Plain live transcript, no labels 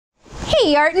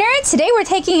Hey art nerds! Today we're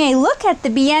taking a look at the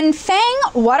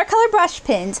Bienfang watercolor brush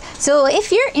pens. So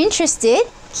if you're interested,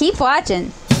 keep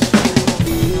watching.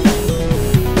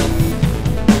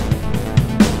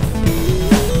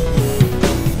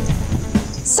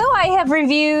 So I have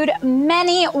reviewed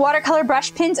many watercolor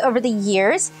brush pens over the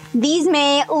years. These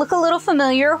may look a little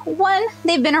familiar. One,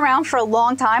 they've been around for a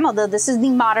long time, although this is the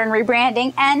modern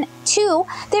rebranding. And two,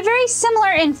 they're very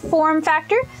similar in form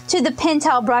factor to the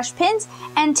Pentel brush pens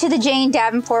and to the Jane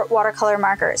Davenport watercolor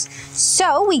markers.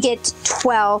 So we get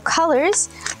 12 colors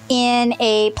in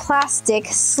a plastic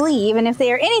sleeve. And if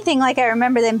they are anything like I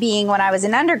remember them being when I was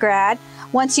an undergrad,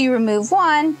 once you remove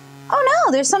one, oh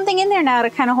no, there's something in there now to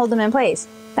kind of hold them in place.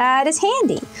 That is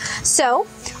handy. So,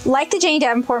 like the Jane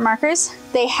Davenport markers,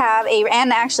 they have a,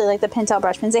 and actually like the Pentel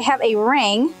brush pens, they have a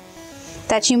ring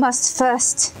that you must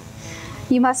first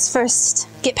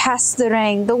get past the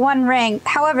ring, the one ring.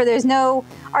 However, there's no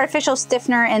artificial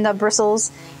stiffener in the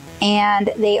bristles,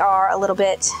 and they are a little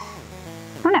bit,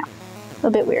 I don't know, a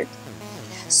little bit weird.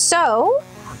 So,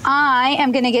 I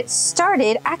am going to get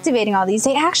started activating all these.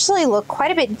 They actually look quite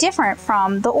a bit different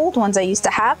from the old ones I used to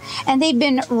have, and they've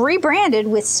been rebranded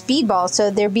with Speedball,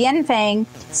 so they're Bienfang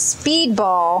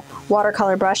Speedball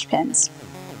watercolor brush pens.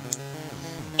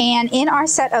 And in our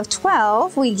set of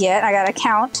 12, we get, I gotta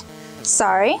count,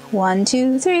 sorry, 1,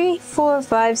 2, 3, 4,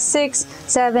 5, 6,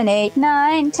 7, 8,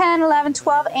 9, 10, 11,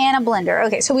 12, and a blender.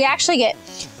 Okay, so we actually get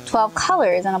 12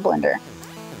 colors in a blender.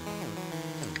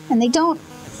 And they don't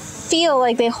feel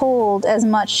like they hold as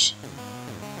much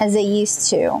as they used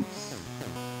to.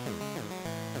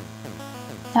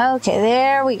 Okay,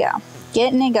 there we go.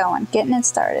 Getting it going, getting it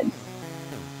started.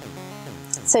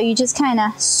 So you just kind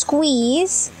of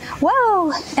squeeze,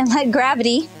 whoa, and let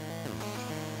gravity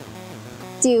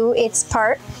do its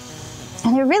part.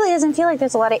 And it really doesn't feel like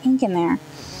there's a lot of ink in there.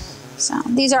 So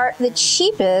these are the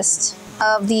cheapest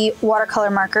of the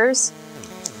watercolor markers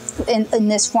in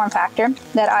this form factor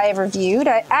that I have reviewed.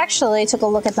 I actually took a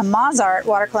look at the Mozart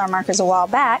watercolor markers a while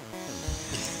back.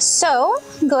 So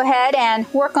go ahead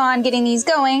and work on getting these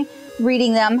going,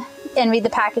 reading them, and read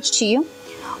the package to you.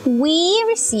 We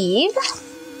receive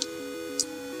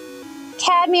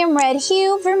cadmium red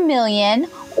hue, vermilion,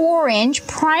 orange,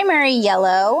 primary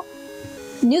yellow,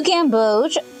 new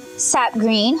gamboge, sap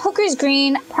green, hooker's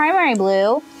green, primary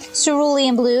blue,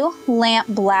 cerulean blue, lamp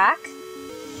black,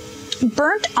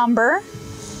 burnt umber,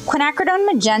 quinacridone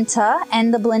magenta,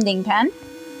 and the blending pen.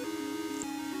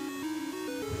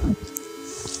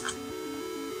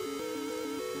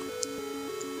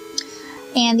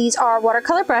 And these are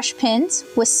watercolor brush pens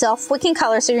with self-wicking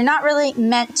colors, so you're not really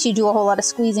meant to do a whole lot of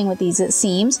squeezing with these, it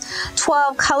seems.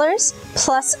 12 colors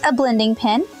plus a blending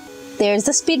pen. There's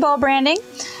the Speedball branding.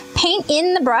 Paint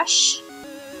in the brush.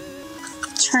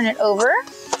 Turn it over.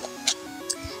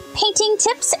 Painting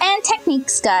tips and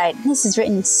techniques guide. This is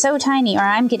written so tiny, or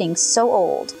I'm getting so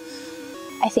old.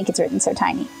 I think it's written so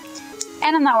tiny.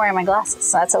 And I'm not wearing my glasses,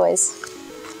 so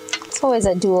it's always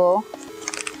a dual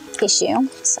issue.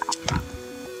 So,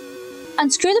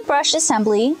 unscrew the brush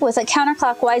assembly with a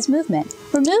counterclockwise movement.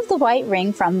 Remove the white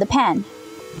ring from the pen.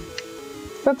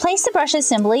 Replace the brush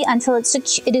assembly until it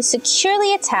is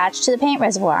securely attached to the paint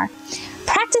reservoir.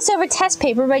 Practice over test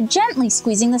paper by gently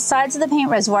squeezing the sides of the paint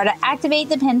reservoir to activate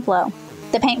the paint flow.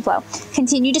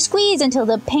 Continue to squeeze until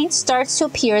the paint starts to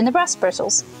appear in the brush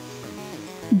bristles.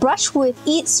 Brush with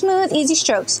smooth, easy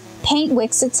strokes. Paint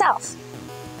wicks itself.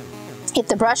 If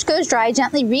the brush goes dry,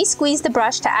 gently re-squeeze the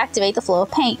brush to activate the flow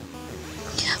of paint.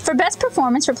 For best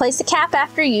performance, replace the cap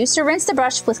after use or rinse the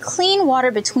brush with clean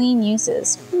water between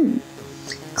uses.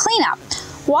 Clean up.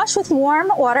 Wash with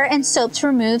warm water and soap to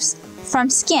remove from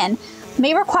skin.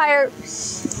 May require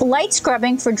light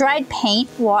scrubbing for dried paint.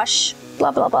 Wash,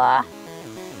 blah, blah, blah.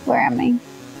 Where am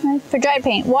I? For dried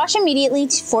paint, wash immediately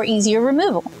for easier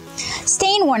removal.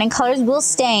 Stain warning, colors will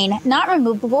stain, not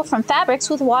removable from fabrics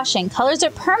with washing. Colors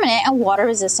are permanent and water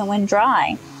resistant when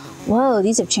dry. Whoa,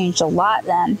 these have changed a lot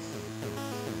then.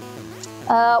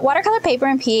 Watercolor paper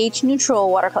and pH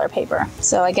neutral watercolor paper.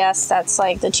 So I guess that's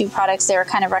like the two products they're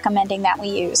kind of recommending that we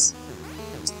use.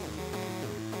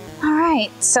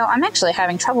 Alright, so I'm actually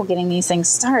having trouble getting these things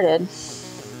started.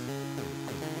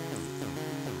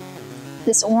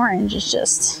 This orange is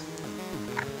just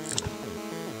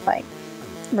like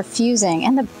refusing,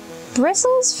 and the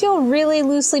bristles feel really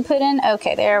loosely put in.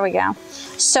 Okay, there we go.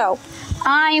 So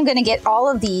I am going to get all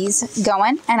of these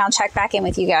going, and I'll check back in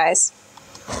with you guys.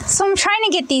 So I'm trying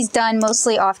to get these done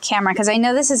mostly off camera because I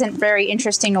know this isn't very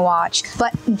interesting to watch,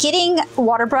 but getting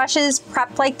water brushes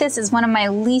prepped like this is one of my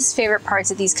least favorite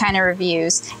parts of these kind of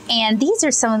reviews. And these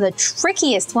are some of the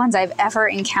trickiest ones I've ever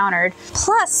encountered.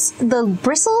 Plus the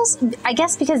bristles, I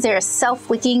guess because they're a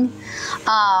self-wicking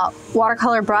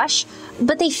watercolor brush,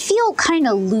 but they feel kind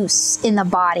of loose in the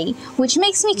body, which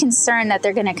makes me concerned that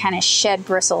they're gonna kind of shed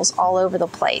bristles all over the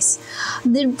place.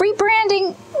 The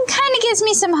rebranding kind of gives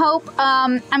me some hope.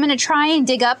 I'm gonna try and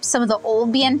dig up some of the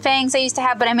old Bienfangs I used to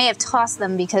have, but I may have tossed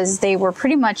them because they were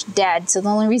pretty much dead. So the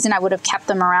only reason I would have kept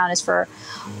them around is for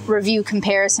review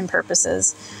comparison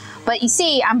purposes. But you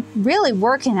see, I'm really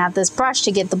working at this brush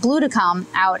to get the blue to come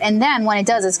out, and then when it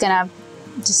does, it's gonna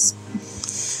just,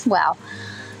 well,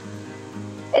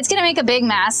 it's gonna make a big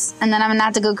mess, and then I'm gonna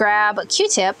have to go grab a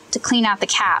Q-tip to clean out the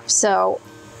cap. So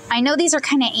I know these are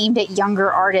kind of aimed at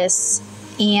younger artists,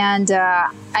 and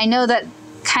I know that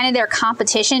kind of their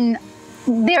competition,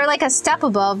 they're like a step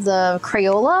above the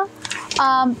Crayola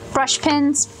brush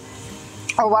pens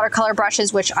or watercolor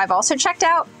brushes, which I've also checked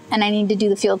out, and I need to do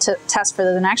the field test for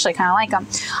them, and I actually kind of like them.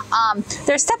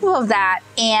 They're a step above that,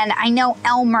 and I know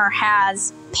Elmer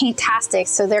has Paintastics,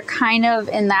 so they're kind of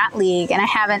in that league, and I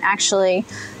haven't actually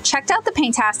checked out the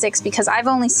Paintastics because I've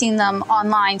only seen them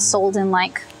online sold in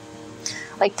like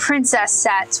princess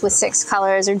sets with 6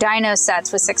 colors or dino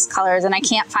sets with 6 colors, and I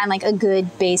can't find like a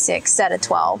good basic set of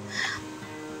 12.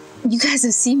 You guys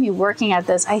have seen me working at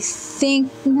this. I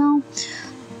think, no.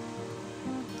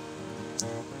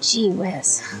 Gee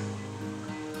whiz.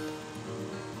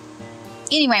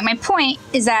 Anyway, my point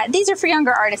is that these are for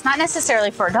younger artists, not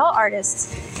necessarily for adult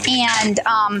artists. And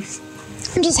I'm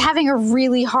just having a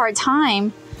really hard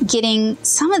time getting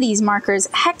some of these markers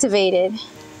activated.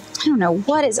 I don't know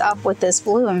what is up with this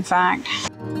blue, in fact.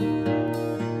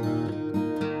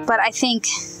 But I think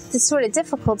this sort of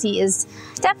difficulty is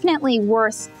definitely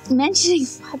worth mentioning.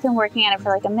 I've been working at it for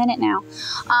like a minute now.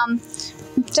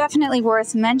 Definitely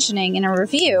worth mentioning in a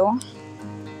review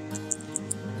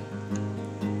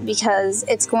because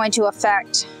it's going to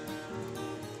affect,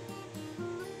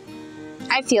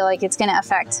 I feel like it's going to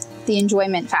affect the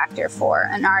enjoyment factor for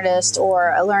an artist or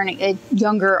a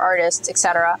younger artist,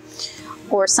 etc.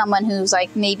 Or someone who's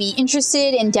like maybe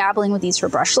interested in dabbling with these for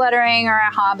brush lettering or a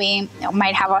hobby,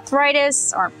 might have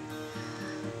arthritis, or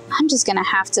I'm just going to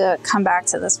have to come back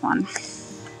to this one.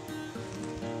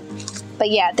 But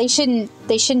yeah, they shouldn't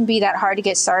be that hard to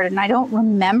get started, and I don't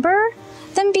remember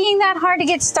them being that hard to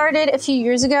get started a few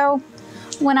years ago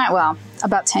when well,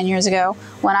 about 10 years ago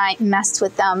when I messed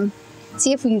with them.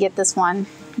 See if we can get this one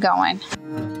going.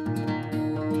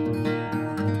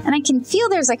 And I can feel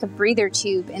there's like a breather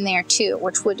tube in there too,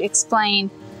 which would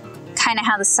explain kind of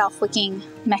how the self-wicking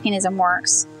mechanism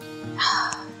works.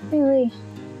 Really?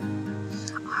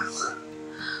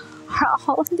 Are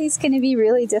all of these going to be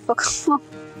really difficult?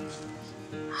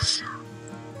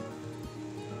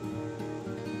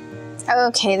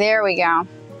 Okay, there we go.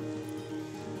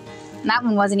 And that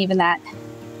one wasn't even that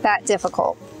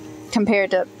difficult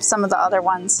compared to some of the other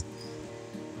ones.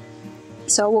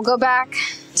 So we'll go back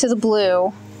to the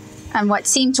blue, and what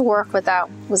seemed to work with that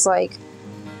was like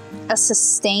a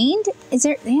sustained,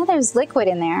 yeah, there's liquid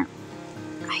in there.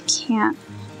 I just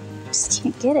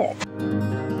can't get it.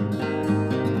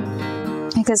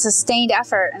 Like a sustained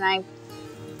effort, and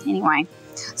anyway.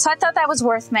 So I thought that was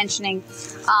worth mentioning.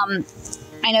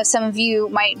 I know some of you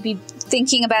might be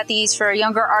thinking about these for a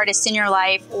younger artist in your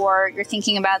life, or you're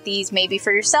thinking about these maybe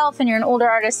for yourself and you're an older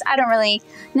artist. I don't really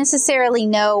necessarily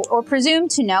know or presume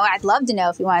to know. I'd love to know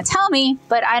if you want to tell me,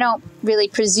 but I don't really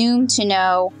presume to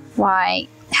know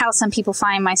how some people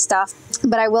find my stuff.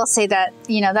 But I will say that,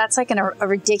 you know, that's like a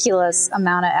ridiculous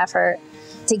amount of effort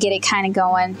to get it kind of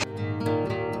going.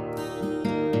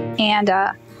 And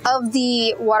of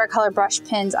the watercolor brush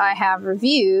pens I have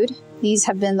reviewed, these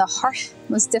have been the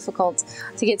most difficult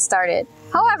to get started.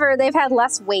 However, they've had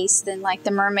less waste than like the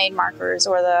mermaid markers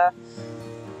or the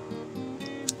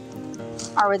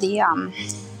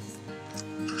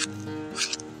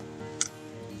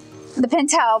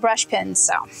Pentel brush pens.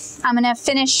 So I'm gonna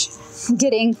finish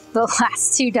getting the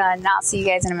last 2 done, and I'll see you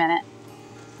guys in a minute.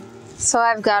 So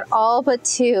I've got all but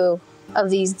 2 of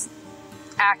these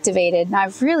activated, and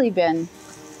I've really been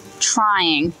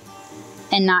trying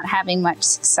and not having much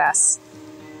success.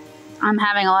 I'm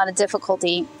having a lot of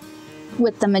difficulty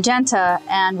with the magenta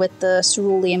and with the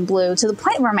cerulean blue, to the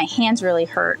point where my hands really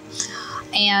hurt.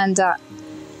 And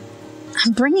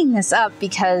I'm bringing this up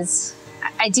because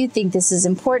I do think this is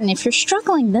important. If you're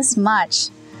struggling this much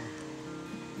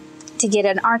to get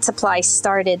an art supply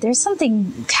started, there's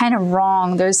something kind of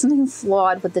wrong. There's something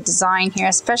flawed with the design here,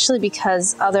 especially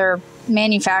because other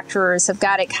manufacturers have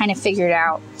got it kind of figured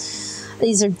out.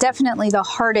 These are definitely the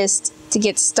hardest to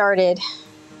get started.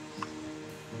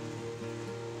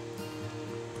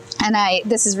 And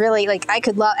this is really like,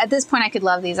 at this point I could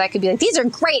love these. I could be like, these are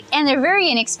great and they're very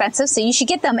inexpensive, so you should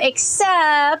get them,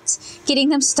 except getting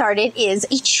them started is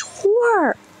a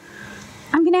chore.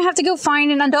 I'm gonna have to go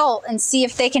find an adult and see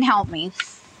if they can help me.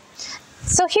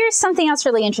 So here's something else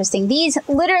really interesting. These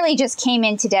literally just came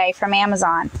in today from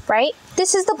Amazon, right?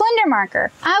 This is the blender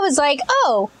marker. I was like,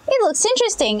 oh, it looks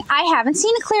interesting. I haven't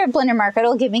seen a clear blender marker.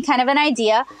 It'll give me kind of an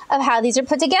idea of how these are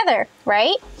put together,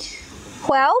 right?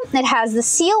 Well, it has the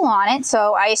seal on it,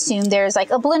 so I assume there's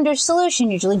like a blender solution,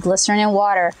 usually glycerin and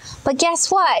water. But guess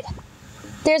what?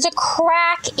 There's a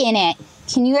crack in it.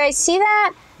 Can you guys see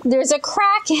that? There's a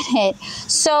crack in it.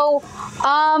 So,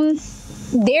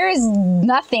 there is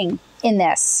nothing in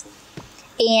this.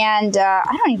 And I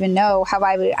don't even know how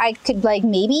I could like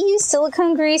maybe use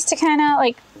silicone grease to kind of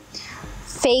like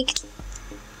fake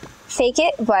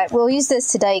it, but we'll use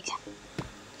this to like.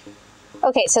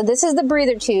 Okay, so this is the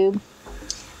breather tube.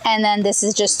 And then this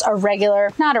is just a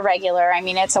regular, not a regular, I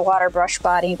mean, it's a water brush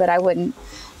body, but I wouldn't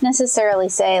necessarily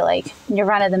say like your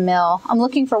run of the mill. I'm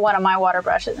looking for one of my water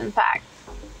brushes, in fact.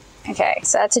 Okay,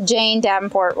 so that's a Jane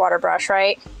Davenport water brush,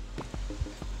 right?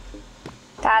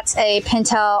 That's a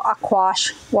Pentel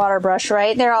Aquash water brush,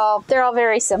 right? They're all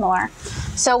very similar.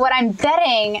 So what I'm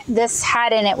betting this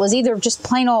had in it was either just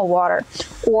plain old water,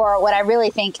 or what I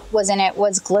really think was in it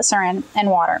was glycerin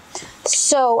and water.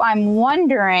 So I'm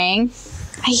wondering,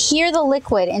 I hear the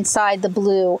liquid inside the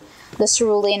blue, the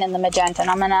cerulean and the magenta, and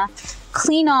I'm gonna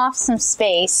clean off some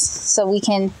space so we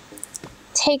can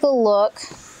take a look,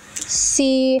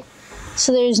 see.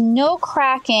 So there's no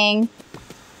cracking.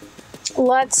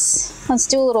 Let's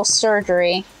do a little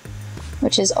surgery,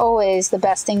 which is always the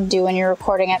best thing to do when you're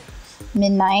recording at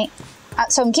midnight.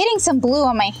 So I'm getting some blue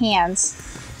on my hands.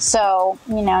 So,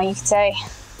 you know, you could say,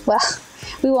 well,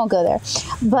 we won't go there.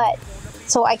 But,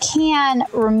 so I can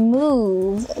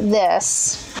remove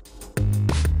this.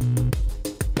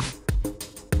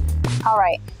 All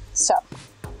right, so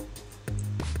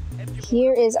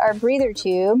here is our breather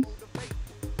tube.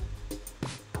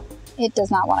 It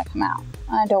does not want to come out.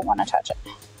 I don't want to touch it.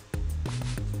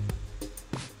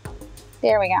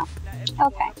 There we go.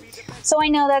 Okay. So I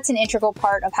know that's an integral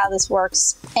part of how this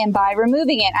works, and by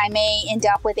removing it, I may end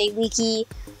up with a leaky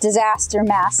disaster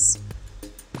mess.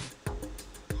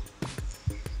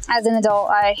 As an adult,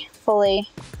 I fully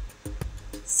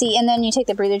see, and then you take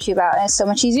the breather tube out, and it's so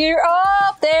much easier.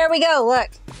 Oh, there we go. Look,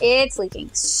 it's leaking.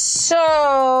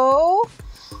 So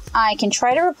I can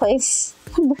try to replace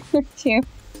the breather tube.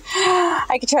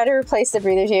 I could try to replace the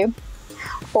breather tube,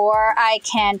 or I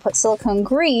can put silicone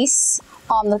grease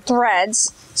on the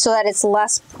threads so that it's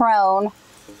less prone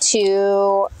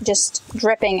to just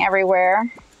dripping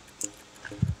everywhere.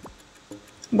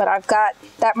 But I've got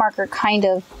that marker kind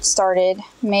of started,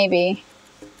 maybe.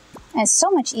 And it's so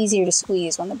much easier to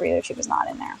squeeze when the breather tube is not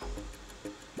in there.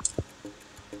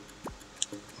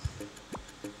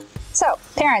 So,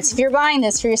 parents, if you're buying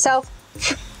this for yourself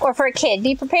or for a kid,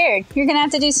 be prepared. You're gonna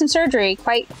have to do some surgery,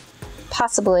 quite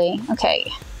possibly.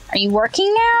 Okay, are you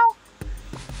working now?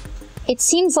 It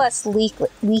seems less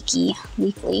leaky.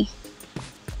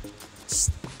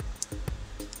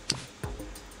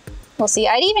 We'll see.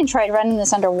 I'd even tried running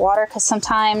this underwater, because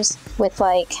sometimes with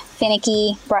like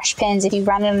finicky brush pens, if you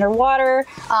run it underwater,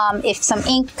 if some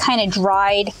ink kind of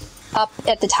dried up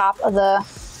at the top of the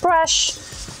brush,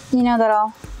 you know, that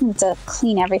I'll need to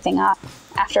clean everything up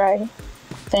after I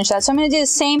finish that. So I'm going to do the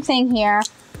same thing here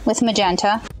with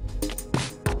magenta.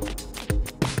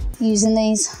 Using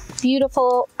these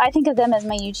beautiful, I think of them as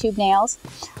my YouTube nails.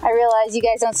 I realize you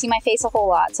guys don't see my face a whole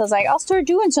lot, so I was like, I'll start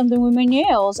doing something with my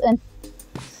nails, and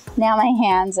now my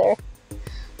hands are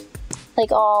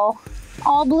like all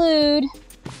blued.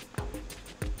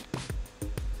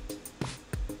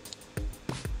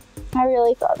 I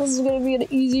really thought this was going to be an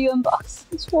easy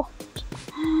unboxing.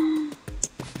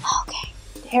 Okay,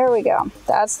 there we go.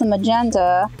 That's the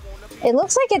magenta. It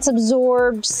looks like it's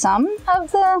absorbed some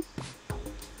of the...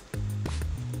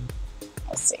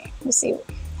 We'll see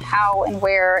how and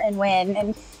where and when,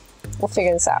 and we'll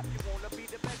figure this out.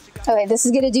 Okay, this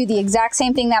is going to do the exact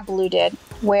same thing that blue did,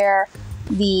 where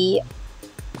the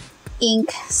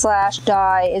ink /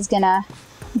 dye is going to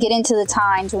get into the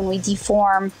tines when we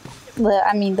deform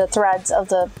the threads of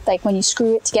the, like when you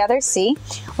screw it together, see?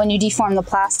 When you deform the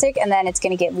plastic, and then it's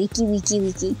going to get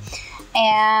leaky.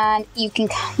 And you can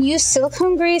use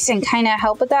silicone grease and kind of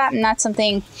help with that, and that's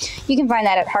something, you can find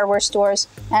that at hardware stores.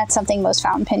 That's something most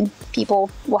fountain pen people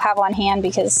will have on hand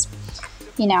because,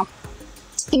 you know,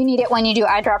 You need it when you do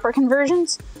eyedropper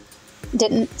conversions.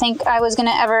 Didn't think I was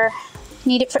gonna ever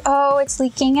need it for, oh, it's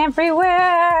leaking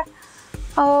everywhere.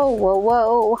 Oh, whoa,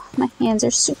 whoa, my hands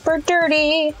are super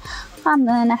dirty. I'm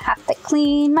gonna have to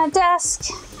clean my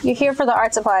desk. You're here for the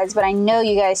art supplies, but I know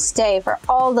you guys stay for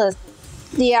all the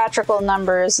theatrical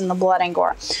numbers and the blood and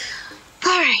gore.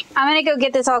 All right, I'm gonna go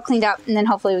get this all cleaned up and then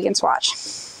hopefully we can swatch.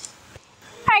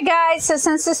 All right guys, so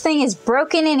since this thing is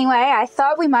broken anyway, I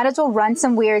thought we might as well run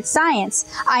some weird science.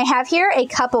 I have here a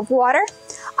cup of water.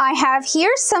 I have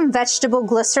here some vegetable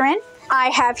glycerin. I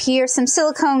have here some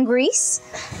silicone grease,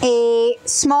 a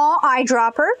small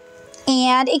eyedropper,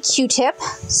 and a Q-tip.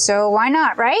 So why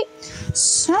not, right?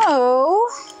 So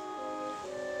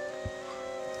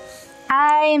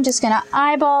I am just gonna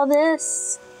eyeball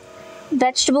this.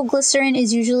 Vegetable glycerin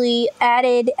is usually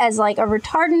added as like a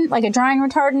retardant, like a drying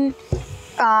retardant,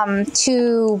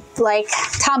 to like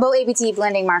Tombow ABT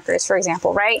blending markers, for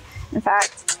example, right? In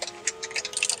fact,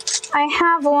 I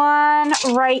have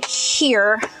one right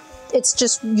here. It's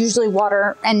just usually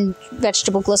water and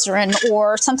vegetable glycerin,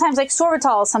 or sometimes like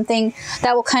sorbitol, something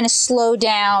that will kind of slow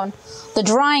down the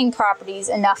drying properties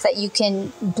enough that you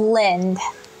can blend.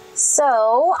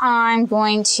 So I'm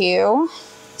going to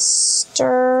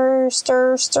stir,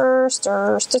 stir, stir,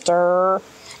 stir, stir, stir.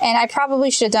 And I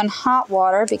probably should have done hot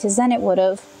water because then it would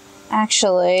have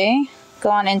actually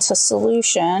gone into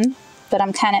solution, but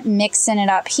I'm kind of mixing it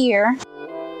up here.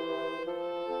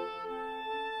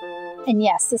 And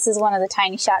yes, this is one of the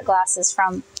tiny shot glasses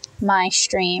from my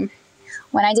stream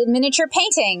when I did miniature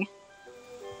painting.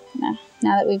 Now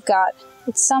that we've got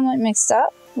it somewhat mixed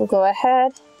up, we'll go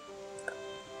ahead,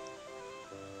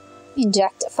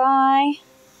 injectify.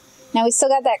 Now we still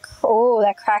got that, oh,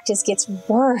 that crack just gets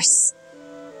worse.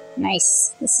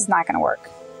 Nice, this is not gonna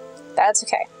work. That's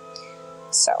okay.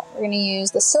 So we're gonna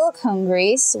use the silicone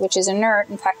grease, which is inert.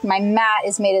 In fact, my mat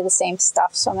is made of the same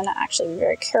stuff, so I'm gonna actually be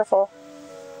very careful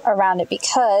around it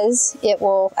because it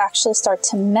will actually start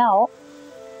to melt.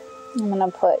 I'm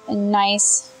gonna put a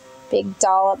nice big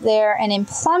dollop there, and in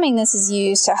plumbing this is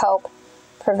used to help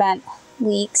prevent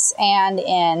leaks, and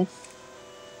in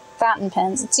fountain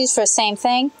pens it's used for the same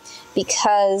thing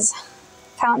because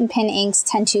fountain pen inks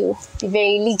tend to be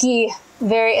very leaky,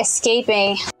 very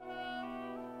escaping.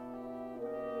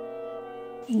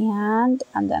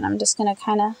 And then I'm just gonna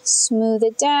kind of smooth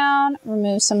it down,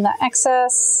 remove some of the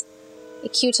excess. A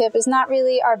Q-tip is not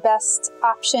really our best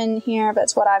option here, but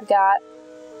it's what I've got,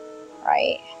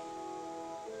 right?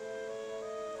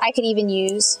 I could even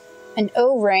use an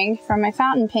O-ring from my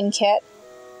fountain pen kit,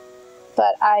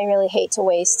 but I really hate to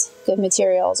waste good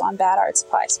materials on bad art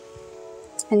supplies.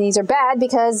 And these are bad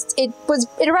because it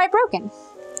arrived broken.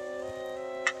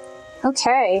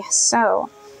 Okay, so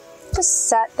just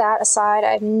set that aside.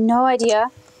 I have no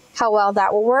idea how well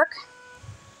that will work.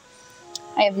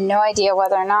 I have no idea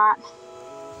whether or not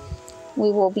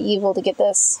we will be able to get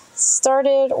this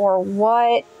started or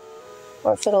what,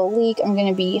 or if it'll leak. I'm going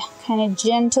to be kind of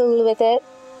gentle with it.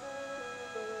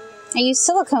 I used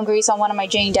silicone grease on one of my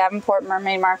Jane Davenport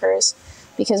mermaid markers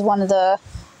because one of the,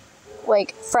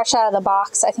 like, fresh out of the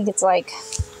box, I think it's like,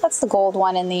 that's the gold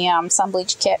one in the sun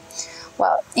bleach kit.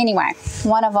 Well, anyway,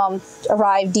 one of them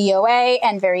arrived DOA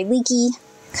and very leaky,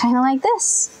 kind of like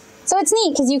this. So it's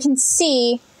neat because you can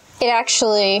see it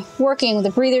actually working with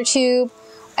the breather tube.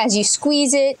 As you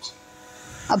squeeze it,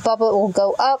 a bubble will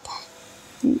go up,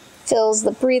 fills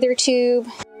the breather tube.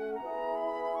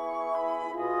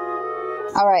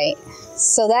 All right,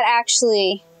 so that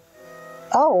actually,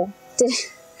 oh, have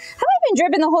I been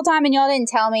dripping the whole time and y'all didn't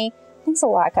tell me? Thanks a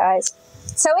lot, guys.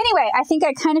 So anyway, I think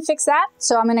I kind of fixed that,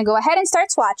 so I'm gonna go ahead and start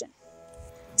swatching.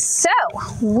 So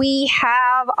we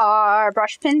have our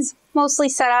brush pins mostly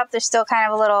set up. They're still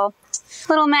kind of a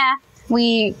little meh.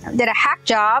 We did a hack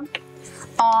job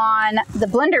on the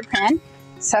blender pen,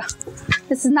 so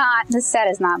this set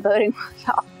is not boding well,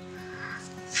 y'all.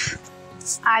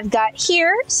 I've got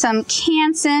here some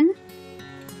Canson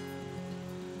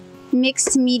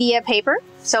mixed media paper.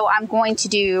 So I'm going to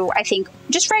do, I think,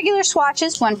 just regular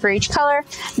swatches, one for each color.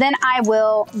 Then I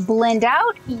will blend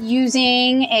out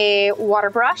using a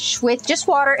water brush with just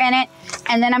water in it.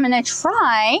 And then I'm gonna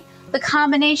try the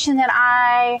combination that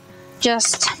I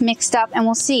just mixed up, and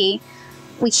we'll see.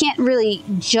 We can't really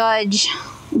judge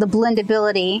the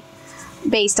blendability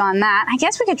based on that. I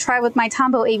guess we could try with my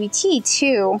Tombow ABT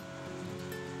too.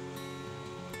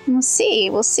 We'll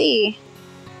see, we'll see.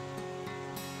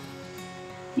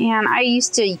 And I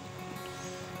used to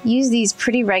use these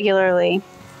pretty regularly,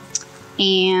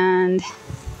 and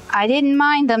I didn't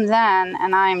mind them then,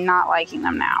 and I'm not liking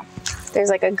them now. There's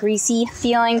like a greasy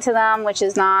feeling to them, which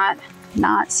is not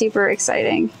super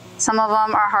exciting. Some of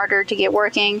them are harder to get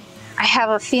working. I have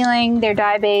a feeling they're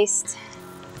dye-based.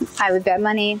 I would bet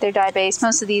money they're dye-based.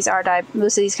 Most of these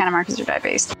kind of markers are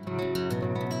dye-based.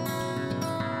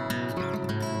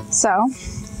 So,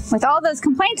 with all those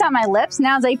complaints on my lips,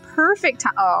 now's a perfect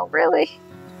time. Oh, really?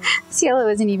 This yellow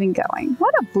isn't even going.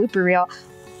 What a blooper reel.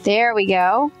 There we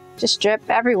go. Just drip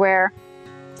everywhere.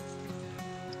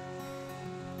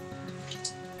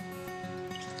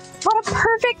 What a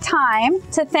perfect time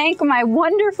to thank my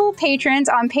wonderful patrons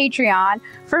on Patreon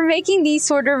for making these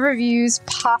sort of reviews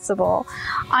possible.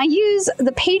 I use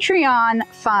the Patreon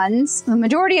funds, the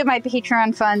majority of my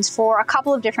Patreon funds, for a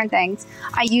couple of different things.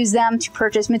 I use them to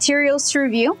purchase materials to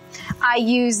review. I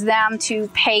use them to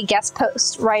pay guest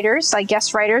post writers, like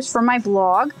guest writers for my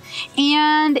blog.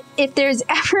 And if there's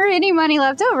ever any money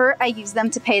left over, I use them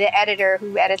to pay the editor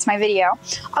who edits my video.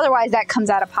 Otherwise, that comes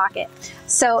out of pocket.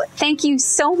 So thank you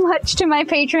so much to my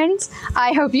patrons.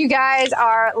 I hope you guys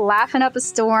are laughing up a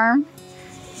storm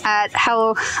at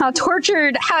how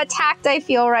tortured, how attacked I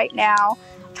feel right now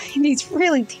by these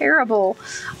really terrible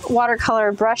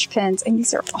watercolor brush pens, and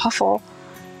these are awful.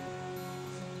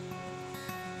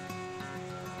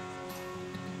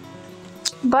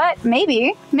 But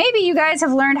maybe you guys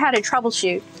have learned how to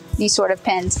troubleshoot these sort of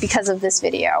pens because of this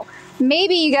video.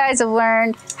 Maybe you guys have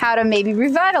learned how to maybe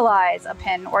revitalize a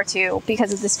pen or two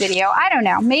because of this video. I don't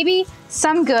know. Maybe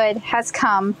some good has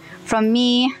come from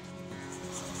me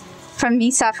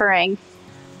suffering.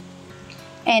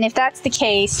 And if that's the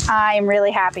case, I am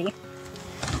really happy,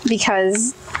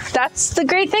 because that's the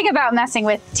great thing about messing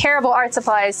with terrible art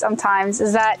supplies sometimes,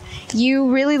 is that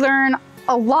you really learn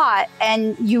a lot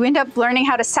and you end up learning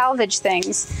how to salvage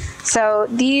things. So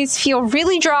these feel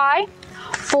really dry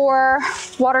for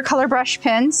watercolor brush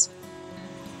pens.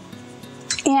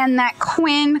 And that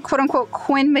quote-unquote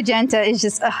Quin magenta is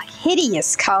just a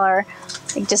hideous color,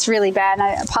 like just really bad. And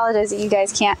I apologize that you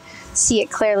guys can't see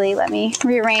it clearly. Let me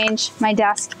rearrange my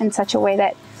desk in such a way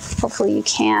that hopefully you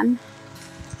can.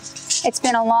 It's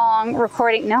been a long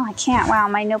recording. No, I can't. Wow,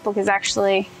 my notebook is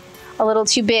actually a little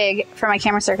too big for my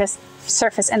camera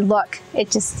surface, and look, it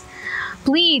just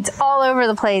bleeds all over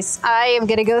the place. I am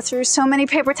gonna go through so many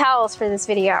paper towels for this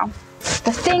video.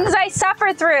 The things I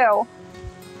suffer through.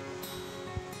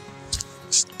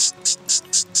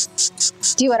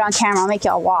 Do it on camera, I'll make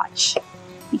y'all watch.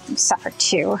 Make you suffer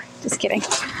too. Just kidding.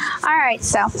 All right,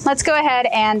 so let's go ahead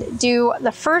and do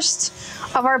the first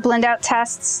of our blend out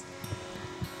tests.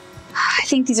 I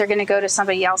think these are gonna go to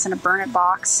somebody else in a burn it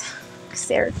box.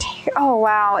 They're oh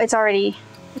wow,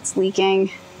 it's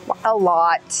leaking a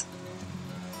lot.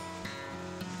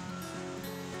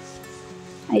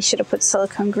 I should have put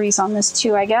silicone grease on this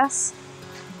too, I guess.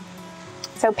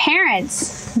 So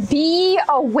parents, be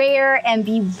aware and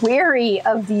be wary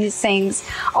of these things.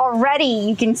 Already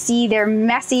you can see they're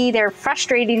messy, they're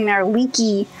frustrating, they're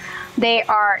leaky. They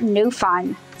are no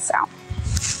fun. So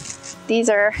these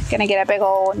are gonna get a big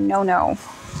old no-no.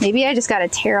 Maybe I just got a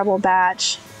terrible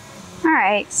batch. All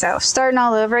right, so starting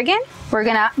all over again, we're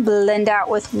gonna blend out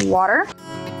with water.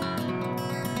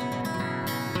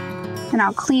 And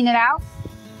I'll clean it out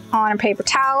on a paper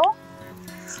towel.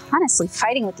 Honestly,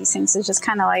 fighting with these things is just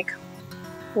kind of like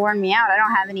worn me out. I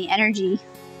don't have any energy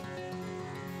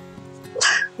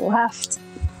left.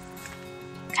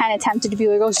 Kind of tempted to be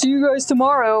like, I'll see you guys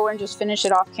tomorrow and just finish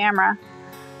it off camera.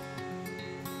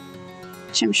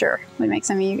 Which I'm sure would make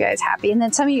some of you guys happy. And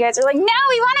then some of you guys are like, no, we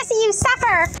want to see you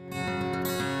suffer.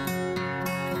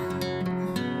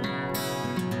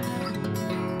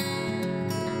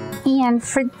 And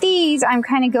for these, I'm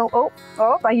kind of go,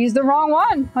 oh, I used the wrong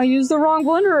one. I used the wrong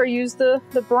blender. I used the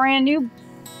brand new,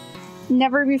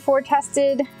 never before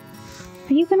tested.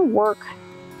 Are you gonna work?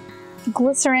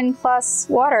 Glycerin plus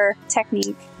water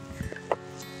technique.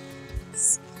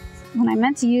 When I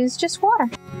meant to use just water.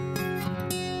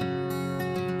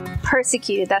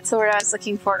 Persecuted, that's the word I was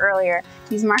looking for earlier.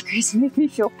 These markers make me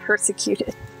feel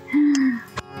persecuted.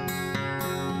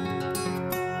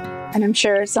 And I'm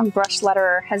sure some brush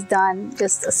letterer has done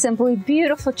just a simply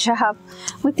beautiful job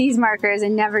with these markers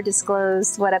and never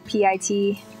disclosed what a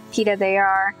PITA they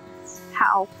are,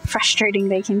 how frustrating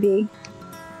they can be.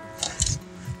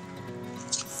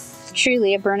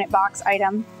 Truly a burn it box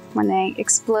item when they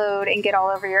explode and get all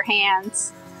over your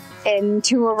hands, and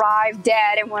two arrive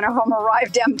dead and one of them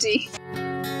arrived empty.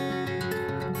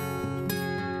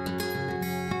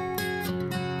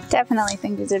 Definitely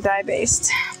think these are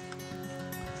dye-based.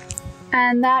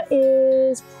 And that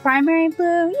is primary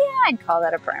blue. Yeah, I'd call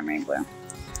that a primary blue.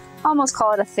 Almost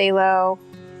call it a phthalo,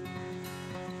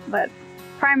 but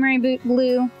primary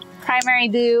blue,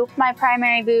 my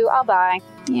primary boo, I'll buy.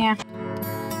 Yeah.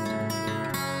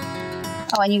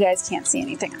 Oh, and you guys can't see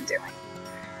anything I'm doing.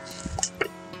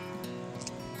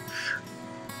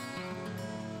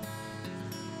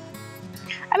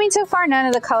 I mean, so far none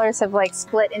of the colors have like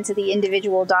split into the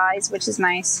individual dyes, which is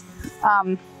nice.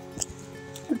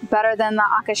 Better than the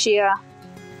Acacia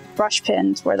brush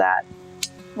pins where that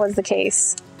was the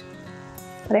case.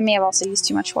 But I may have also used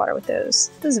too much water with those.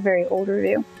 This is a very old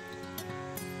review.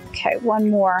 Okay, one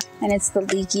more, and it's the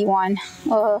leaky one.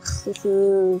 Ugh.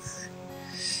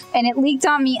 And it leaked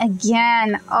on me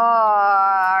again.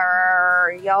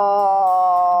 Oh,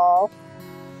 y'all.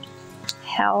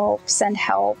 Help, send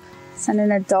help. Send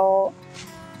an adult.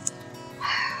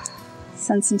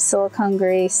 Send some silicone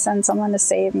grease. Send someone to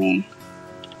save me.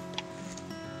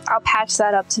 I'll patch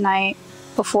that up tonight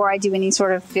before I do any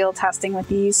sort of field testing with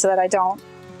these so that I don't.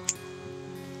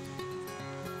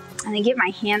 And I get my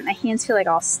hands feel like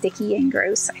all sticky and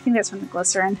gross. I think that's from the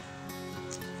glycerin.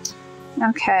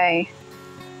 Okay.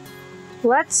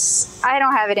 I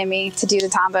don't have it in me to do the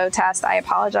Tombow test. I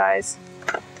apologize.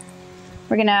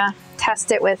 We're gonna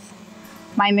test it with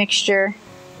my mixture,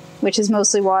 which is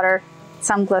mostly water,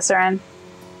 some glycerin.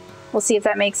 We'll see if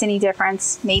that makes any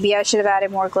difference. Maybe I should have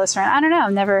added more glycerin. I don't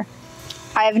know.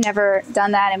 I have never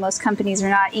done that, and most companies are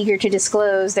not eager to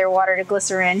disclose their water to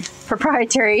glycerin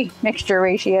proprietary mixture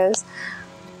ratios.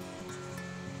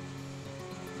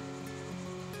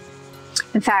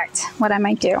 In fact, what I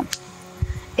might do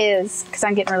is, because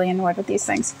I'm getting really annoyed with these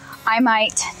things, I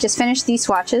might just finish these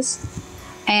swatches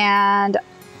and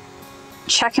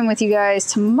check in with you guys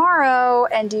tomorrow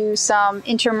and do some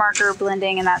intermarker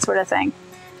blending and that sort of thing.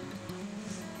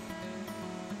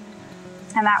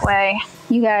 And that way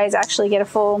you guys actually get a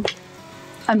full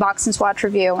unbox and swatch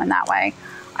review, and that way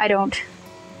I don't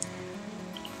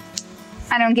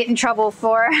get in trouble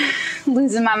for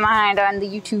losing my mind on the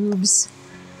YouTubes.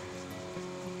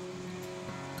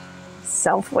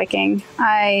 Self-wicking.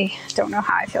 I don't know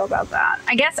how I feel about that.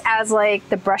 I guess as like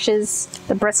the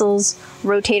bristles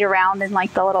rotate around in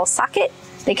like the little socket,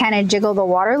 they kind of jiggle the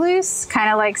water loose, kind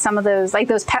of like some of those, like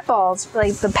those pet balls,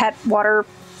 like the pet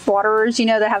waterers, you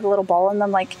know, that have a little ball in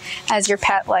them, like as your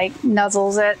pet like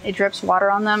nuzzles it, it drips water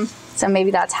on them. So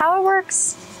maybe that's how it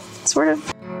works, sort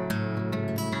of.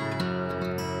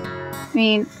 I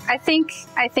mean, I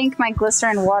think my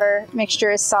glycerin water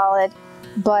mixture is solid,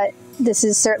 but this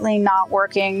is certainly not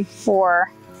working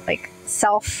for like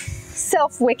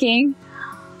self-wicking.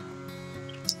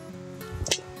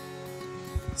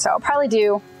 So I'll probably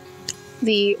do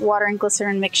the water and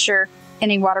glycerin mixture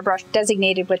in a water brush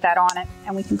designated with that on it,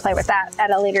 and we can play with that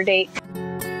at a later date.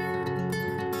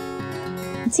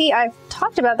 See, I've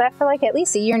talked about that for like at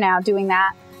least a year now, doing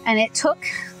that, and it took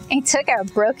a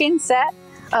broken set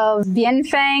of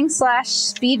Bienfang /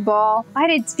 Speedball. Why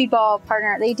did Speedball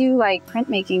partner? They do like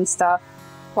printmaking stuff.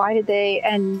 Why did they?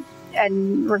 And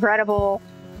regrettable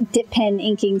dip pen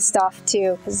inking stuff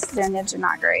too, because their nibs are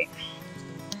not great.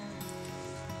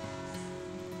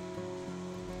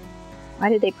 Why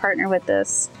did they partner with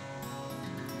this?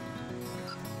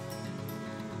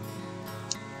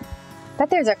 Bet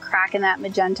there's a crack in that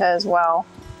magenta as well.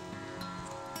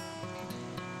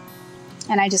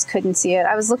 And I just couldn't see it.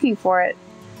 I was looking for it,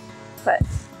 but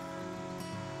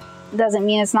it doesn't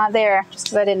mean it's not there just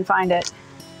because I didn't find it.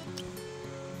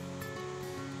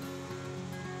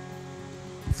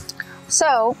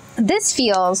 So this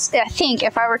feels, I think,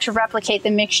 if I were to replicate the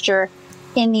mixture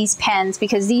in these pens,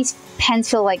 because these pens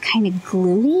feel like kind of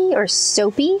gluey or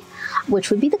soapy, which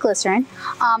would be the glycerin.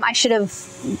 I should have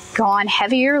gone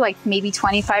heavier, like maybe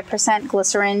 25%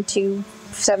 glycerin to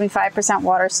 75%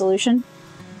 water solution.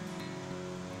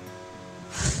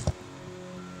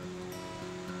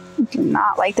 I do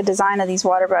not like the design of these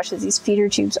water brushes. These feeder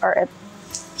tubes are a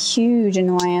huge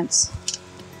annoyance.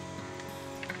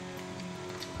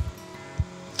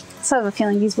 I also have a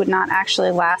feeling these would not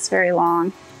actually last very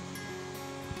long.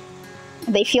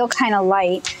 They feel kind of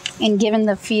light, and given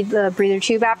the breather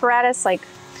tube apparatus, like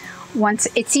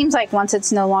it seems like once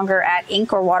it's no longer at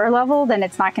ink or water level, then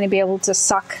it's not going to be able to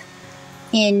suck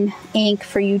in ink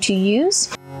for you to use.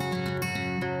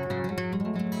 I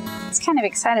was kind of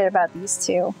excited about these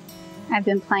two. I've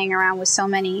been playing around with so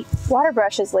many water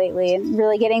brushes lately and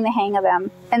really getting the hang of them.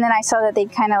 And then I saw that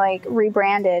they'd kind of like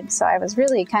rebranded, so I was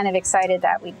really kind of excited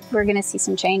that we're going to see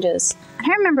some changes. And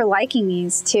I remember liking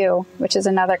these too, which is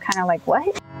another kind of like, what?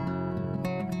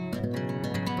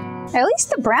 At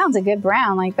least the brown's a good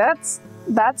brown. Like that's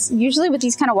usually with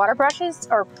these kind of water brushes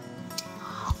or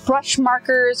brush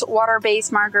markers,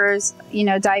 water-based markers, you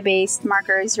know, dye-based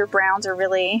markers, your browns are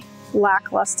really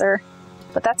lackluster.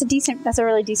 But that's a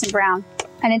really decent brown.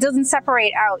 And it doesn't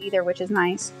separate out either, which is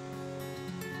nice.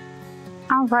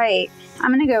 All right, I'm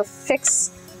gonna go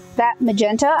fix that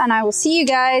magenta, and I will see you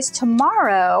guys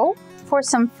tomorrow for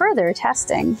some further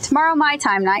testing. Tomorrow my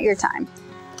time, not your time.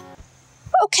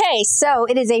 Okay, so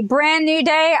it is a brand new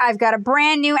day. I've got a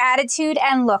brand new attitude,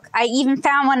 and look, I even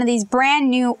found one of these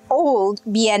brand new old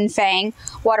Bienfang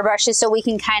water brushes so we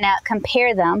can kind of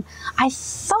compare them. I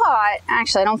thought,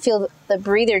 actually I don't feel the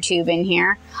breather tube in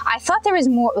here. I thought there was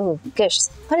more, oh gosh,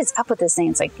 what is up with this thing?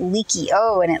 It's like leaky.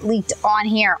 Oh, and it leaked on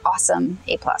here. Awesome,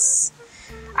 A+.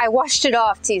 I washed it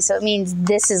off too, so it means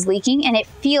this is leaking and it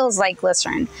feels like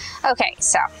glycerin. Okay,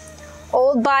 so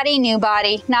old body, new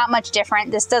body, not much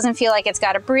different. This doesn't feel like it's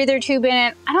got a breather tube in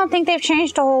it. I don't think they've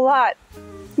changed a whole lot.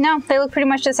 No, they look pretty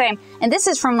much the same. And this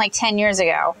is from like 10 years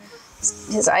ago,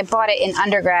 because I bought it in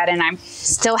undergrad and I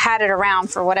still had it around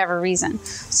for whatever reason.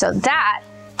 So that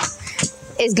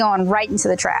is going right into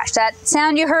the trash. That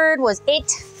sound you heard was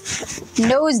it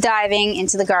nose diving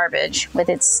into the garbage with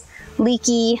its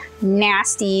leaky,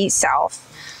 nasty self.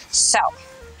 So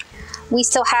we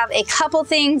still have a couple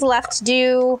things left to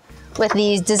do with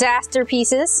these disaster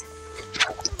pieces.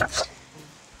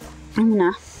 I'm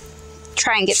gonna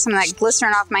try and get some of that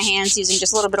glycerin off my hands using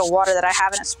just a little bit of water that I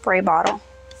have in a spray bottle.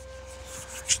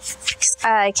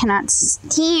 I cannot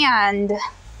stand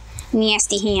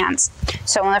nasty hands.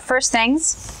 So one of the first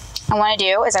things I want to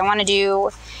do is I want to do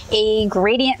a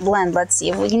gradient blend. Let's see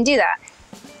if we can do that.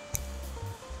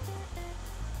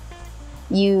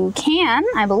 You can,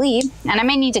 I believe, and I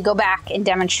may need to go back and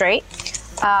demonstrate.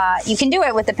 You can do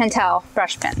it with the Pentel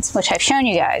brush pens, which I've shown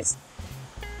you guys.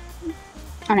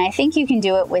 And I think you can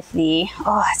do it with the,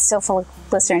 oh, it's so full of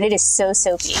glycerin. It is so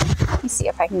soapy. Let me see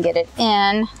if I can get it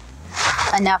in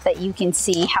enough that you can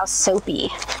see how soapy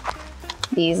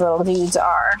these little dudes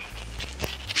are.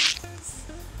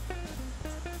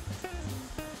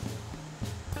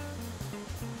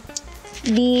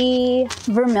 The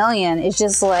vermilion is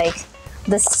just like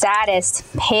the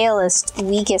saddest, palest,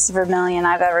 weakest vermilion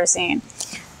I've ever seen.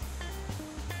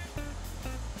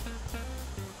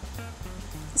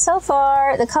 So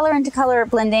far, the color into color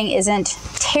blending isn't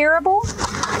terrible.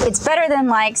 It's better than,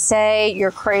 like, say,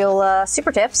 your Crayola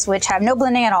Super Tips, which have no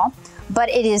blending at all, but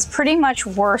it is pretty much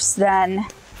worse than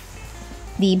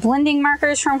the blending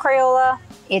markers from Crayola.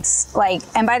 It's like,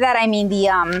 and by that I mean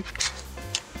the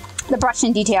brush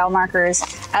and detail markers,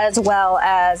 as well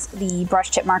as the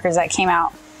brush tip markers that came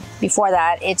out before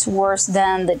that. It's worse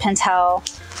than the Pentel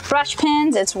brush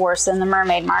pens. It's worse than the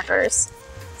mermaid markers.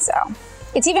 So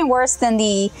it's even worse than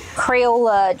the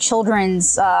Crayola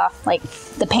children's, like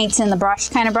the paints in the brush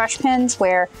kind of brush pens,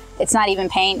 where it's not even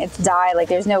paint, it's dye. Like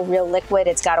there's no real liquid,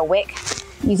 it's got a wick.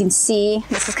 You can see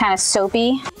this is kind of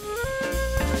soapy.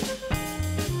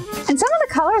 And some of the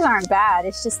colors aren't bad.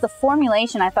 It's just the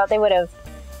formulation. I thought they would have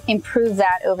improved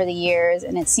that over the years,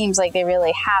 and it seems like they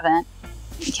really haven't.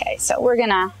 Okay, so we're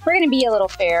gonna be a little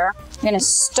fair. We're gonna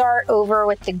start over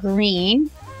with the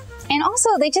green. And also,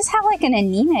 they just have like an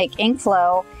anemic ink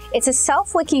flow. It's a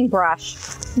self-wicking brush.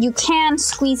 You can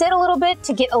squeeze it a little bit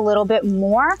to get a little bit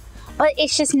more, but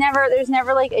it's just never, there's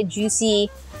never like a juicy,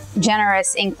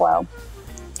 generous ink flow.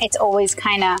 It's always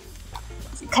kind of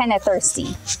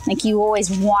thirsty. Like you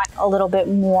always want a little bit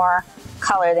more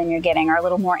color than you're getting, or a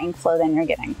little more ink flow than you're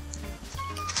getting.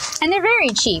 And they're very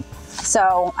cheap.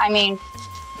 So, I mean,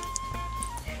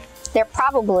 they're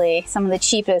probably some of the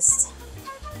cheapest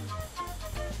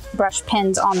brush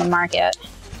pens on the market.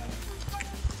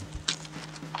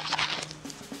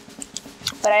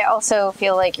 But I also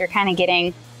feel like you're kind of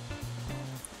getting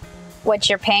what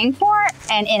you're paying for,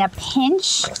 and in a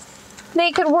pinch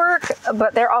they could work,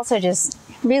 but they're also just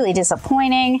really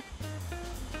disappointing.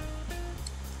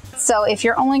 So if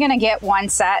you're only gonna get one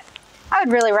set, I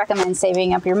would really recommend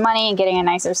saving up your money and getting a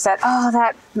nicer set. Oh,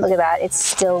 look at that, it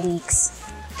still leaks.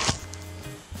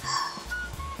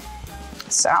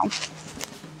 So,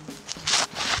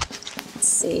 let's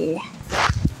see.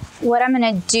 What I'm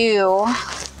gonna do,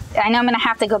 I know I'm gonna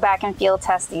have to go back and field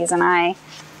test these, and I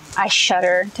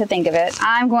shudder to think of it.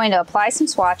 I'm going to apply some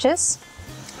swatches.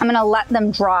 I'm gonna let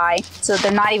them dry so that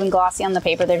they're not even glossy on the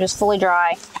paper, they're just fully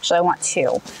dry. Actually, I want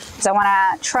two, because I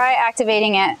wanna try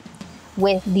activating it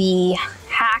with the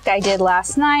hack I did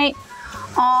last night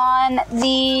on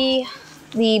the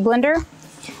blender,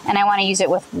 and I wanna use it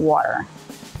with water.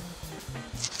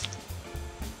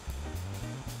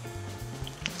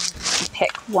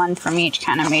 Pick one from each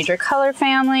kind of major color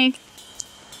family.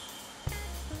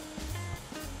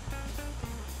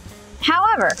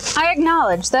 However, I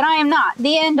acknowledge that I am not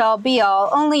the end-all, be-all,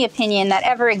 only opinion that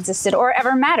ever existed or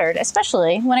ever mattered,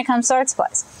 especially when it comes to art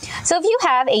supplies. So if you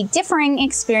have a differing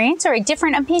experience or a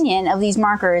different opinion of these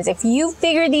markers, if you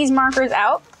figured these markers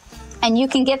out, and you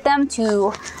can get them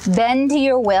to bend to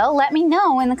your will, let me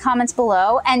know in the comments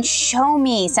below and show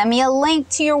me. Send me a link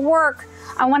to your work.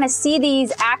 I want to see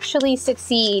these actually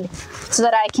succeed so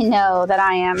that I can know that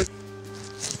I am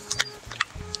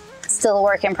still a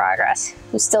work in progress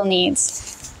who still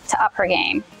needs to up her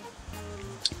game.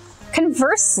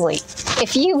 Conversely,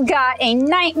 if you've got a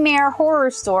nightmare horror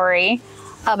story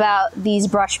about these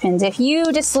brush pens, if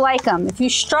you dislike them, if you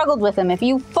struggled with them, if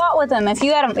you fought with them, if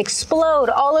you had them explode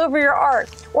all over your art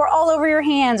or all over your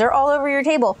hands or all over your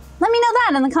table, let me know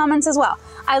that in the comments as well.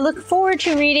 I look forward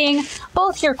to reading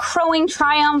both your crowing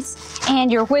triumphs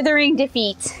and your withering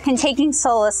defeats and taking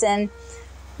solace in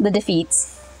the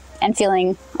defeats and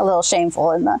feeling a little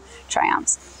shameful in the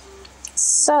triumphs.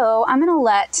 So I'm gonna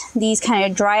let these kind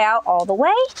of dry out all the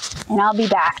way and I'll be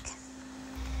back.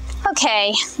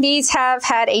 Okay, these have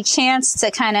had a chance to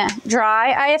kind of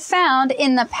dry. I have found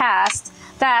in the past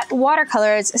that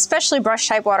watercolors, especially brush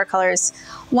type watercolors,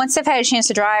 once they've had a chance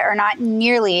to dry, are not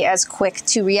nearly as quick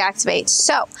to reactivate.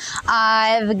 So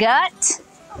I've got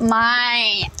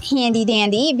my handy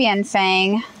dandy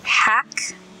Bienfang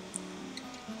hack.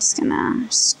 Just gonna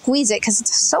squeeze it because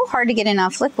it's so hard to get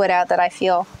enough liquid out that I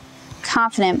feel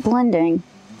confident blending.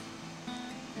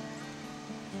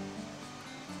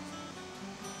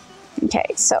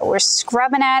 Okay, so we're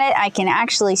scrubbing at it. I can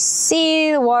actually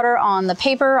see the water on the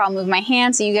paper. I'll move my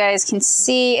hand so you guys can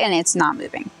see, and it's not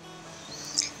moving.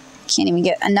 Can't even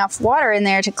get enough water in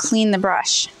there to clean the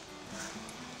brush.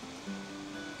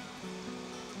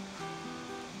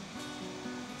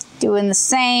 Doing the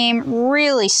same,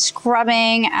 really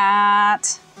scrubbing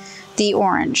at the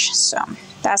orange, so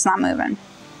that's not moving.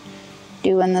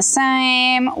 Doing the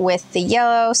same with the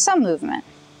yellow, some movement.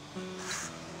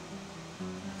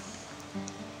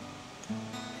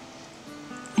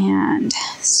 And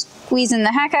squeezing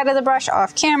the heck out of the brush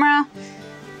off camera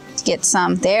to get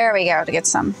some, there we go, to get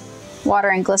some water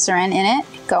and glycerin in it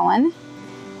going.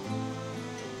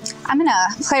 I'm gonna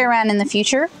play around in the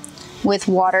future with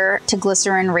water to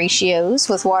glycerin ratios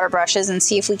with water brushes and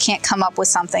see if we can't come up with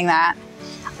something that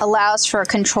allows for a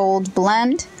controlled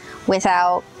blend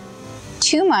without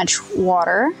too much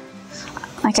water.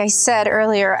 Like I said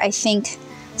earlier, I think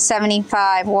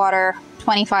 75 water,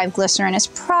 25 glycerin is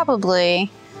probably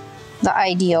the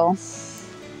ideal.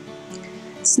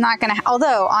 It's not gonna,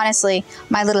 although honestly,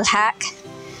 my little hack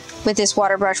with this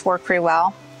water brush worked pretty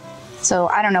well. So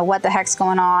I don't know what the heck's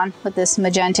going on with this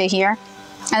magenta here.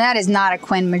 And that is not a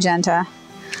Quin magenta.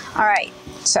 All right,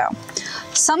 so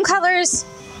some colors,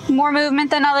 more movement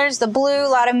than others. The blue, a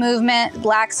lot of movement.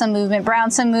 Black, some movement.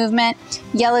 Brown, some movement.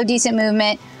 Yellow, decent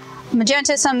movement.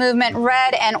 Magenta, some movement.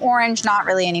 Red and orange, not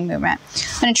really any movement.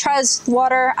 I'm gonna try this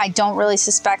water. I don't really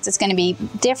suspect it's gonna be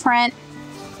different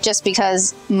just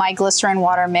because my glycerin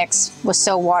water mix was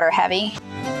so water heavy.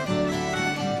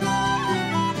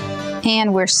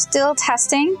 And we're still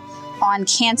testing on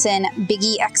Canson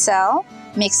Biggie XL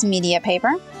mixed media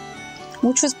paper,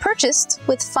 which was purchased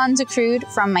with funds accrued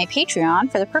from my Patreon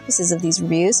for the purposes of these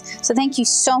reviews. So thank you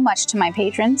so much to my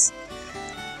patrons.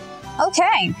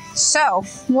 Okay, so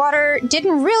water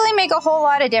didn't really make a whole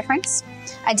lot of difference.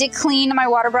 I did clean my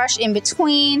water brush in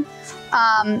between.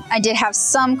 I did have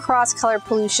some cross color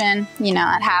pollution, you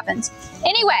know, it happens.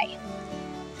 Anyway,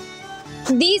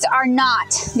 these are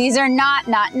not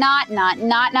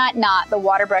the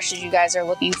water brushes you guys are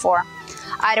looking for.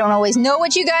 I don't always know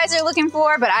what you guys are looking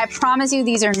for, but I promise you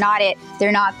these are not it.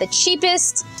 They're not the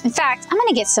cheapest. In fact, I'm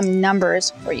gonna get some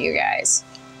numbers for you guys.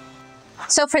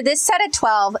 So for this set of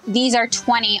 12, these are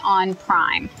 20 on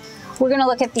Prime. We're gonna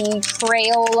look at the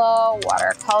Crayola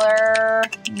watercolor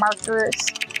markers.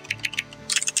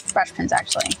 Brush pens,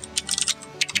 actually.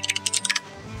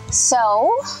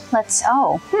 So, let's,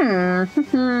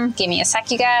 give me a sec,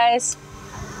 you guys.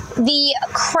 The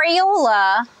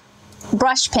Crayola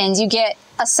brush pens, you get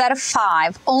a set of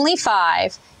 5, only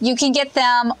 5. You can get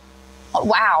them,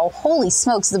 wow, holy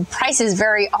smokes, the prices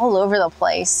vary all over the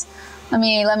place. Let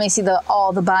me see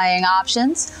all the buying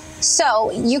options.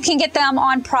 So you can get them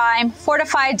on Prime 4 to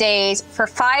 5 days for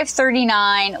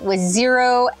 $5.39 with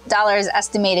 $0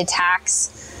 estimated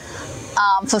tax.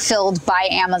 Fulfilled by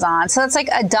Amazon. So that's like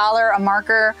 $1 a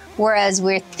marker, whereas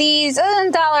with these,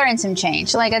 $1 and some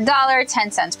change, like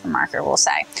 $1.10 per marker, we'll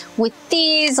say. With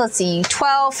these, let's see,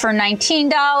 12 for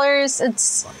 $19.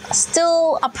 It's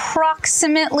still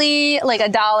approximately like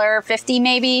 $1.50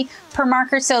 maybe per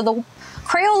marker. So the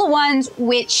Crayola ones,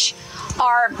 which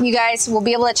are, you guys will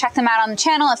be able to check them out on the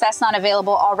channel if that's not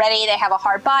available already. They have a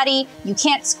hard body. You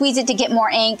can't squeeze it to get more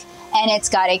ink, and it's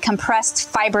got a compressed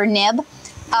fiber nib.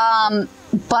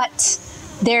 But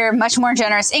They're much more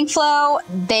generous ink flow.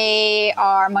 They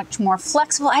are much more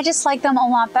flexible. I just like them a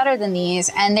lot better than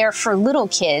these, and they're for little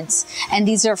kids, and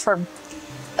these are for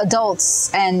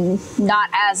adults and not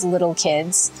as little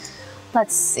kids.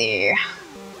 Let's see.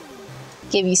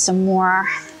 Give you some more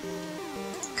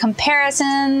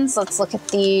comparisons. Let's look at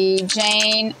the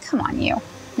Jane. Come on, you.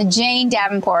 The Jane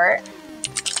Davenport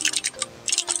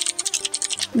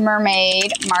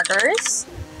Mermaid markers.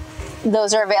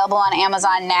 Those are available on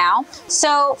Amazon now.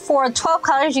 So for 12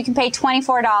 colors, you can pay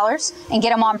 $24 and get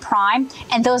them on Prime.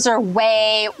 And those are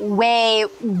way, way,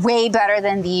 way better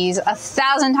than these.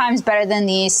 1,000 times better than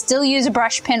these. Still use a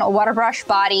brush pen, a water brush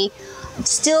body.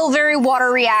 Still very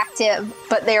water reactive,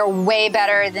 but they're way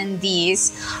better than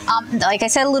these. Like I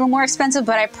said, a little more expensive,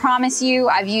 but I promise you,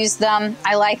 I've used them.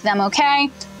 I like them okay.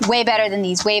 Way better than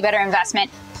these, way better investment.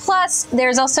 Plus,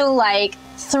 there's also like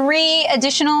 4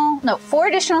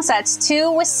 additional sets,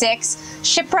 2 with 6,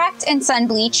 Shipwrecked and Sun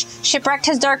Bleach. Shipwrecked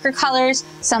has darker colors,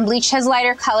 Sun Bleach has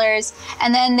lighter colors,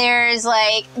 and then there's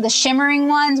like the shimmering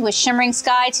ones with Shimmering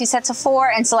Sky, 2 sets of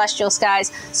 4, and Celestial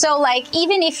Skies. So like,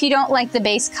 even if you don't like the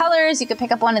base colors, you could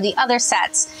pick up one of the other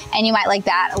sets, and you might like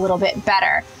that a little bit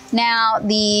better. Now,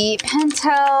 the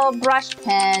Pentel brush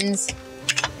pens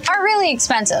are really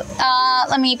expensive.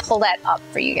 Let me pull that up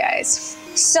for you guys.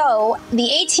 So the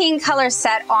 18 color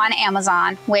set on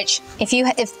Amazon, which if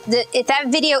that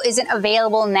video isn't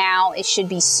available now, it should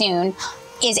be soon,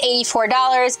 is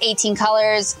 $84, 18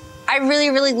 colors. I really,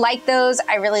 really like those.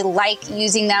 I really like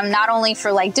using them not only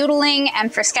for like doodling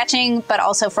and for sketching, but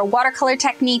also for watercolor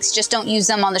techniques. Just don't use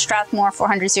them on the Strathmore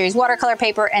 400 series watercolor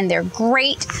paper, and they're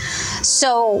great.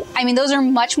 So, I mean, those are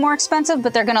much more expensive,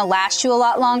 but they're gonna last you a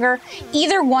lot longer.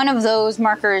 Either one of those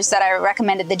markers that I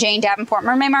recommended, the Jane Davenport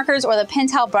Mermaid markers or the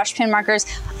Pentel brush pen markers,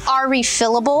 are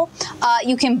refillable.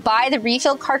 You can buy the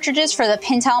refill cartridges for the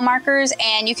Pentel markers,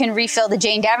 and you can refill the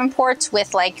Jane Davenports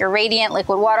with like your Radiant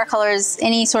liquid watercolors,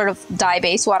 any sort of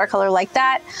dye-based watercolor like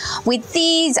that. With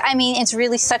these, I mean, it's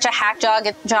really such a hack job.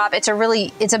 It's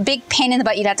a big pain in the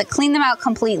butt. You'd have to clean them out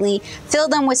completely, fill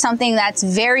them with something that's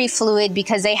very fluid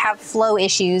because they have flow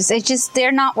issues.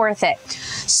 They're not worth it.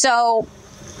 So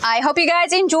I hope you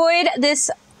guys enjoyed this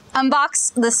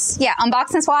unbox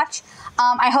and swatch.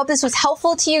 I hope this was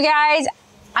helpful to you guys.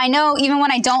 I know even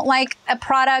when I don't like a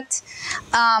product,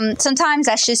 sometimes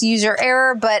that's just user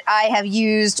error, but I have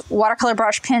used watercolor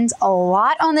brush pens a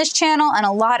lot on this channel and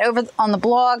a lot over on the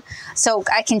blog. So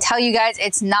I can tell you guys,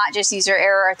 it's not just user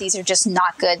error. These are just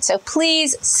not good. So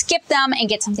please skip them and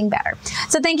get something better.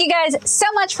 So thank you guys so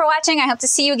much for watching. I hope to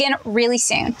see you again really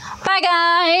soon. Bye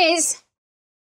guys.